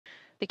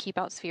The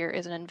keep-out sphere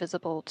is an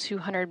invisible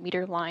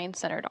 200-meter line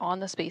centered on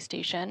the space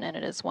station, and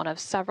it is one of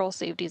several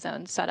safety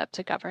zones set up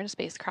to govern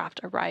spacecraft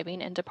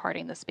arriving and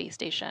departing the space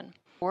station.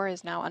 War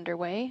is now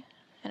underway,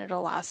 and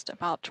it'll last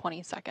about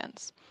 20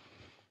 seconds.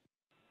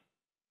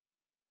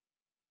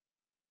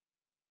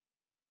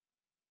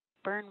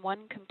 Burn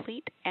 1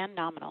 complete and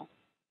nominal.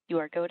 You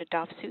are go to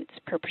DOF suits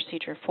per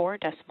procedure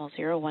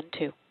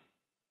 4.012.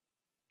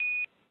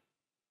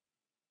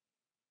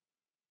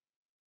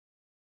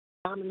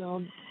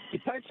 Nominal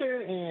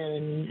departure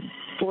and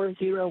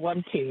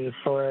 4012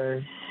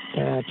 for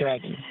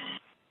Dragon.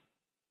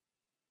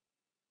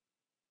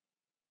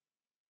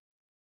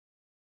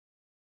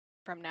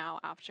 From now,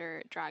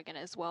 after Dragon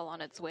is well on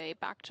its way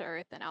back to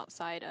Earth and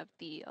outside of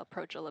the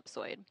approach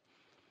ellipsoid.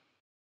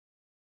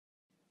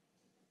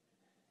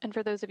 And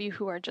for those of you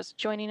who are just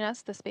joining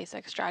us, the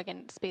SpaceX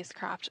Dragon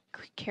spacecraft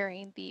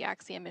carrying the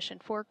Axiom Mission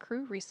 4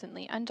 crew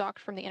recently undocked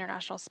from the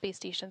International Space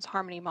Station's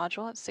Harmony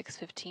module at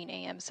 6:15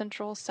 a.m.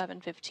 Central,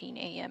 7:15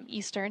 a.m.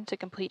 Eastern to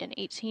complete an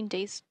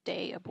 18-day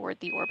stay aboard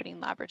the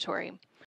orbiting laboratory.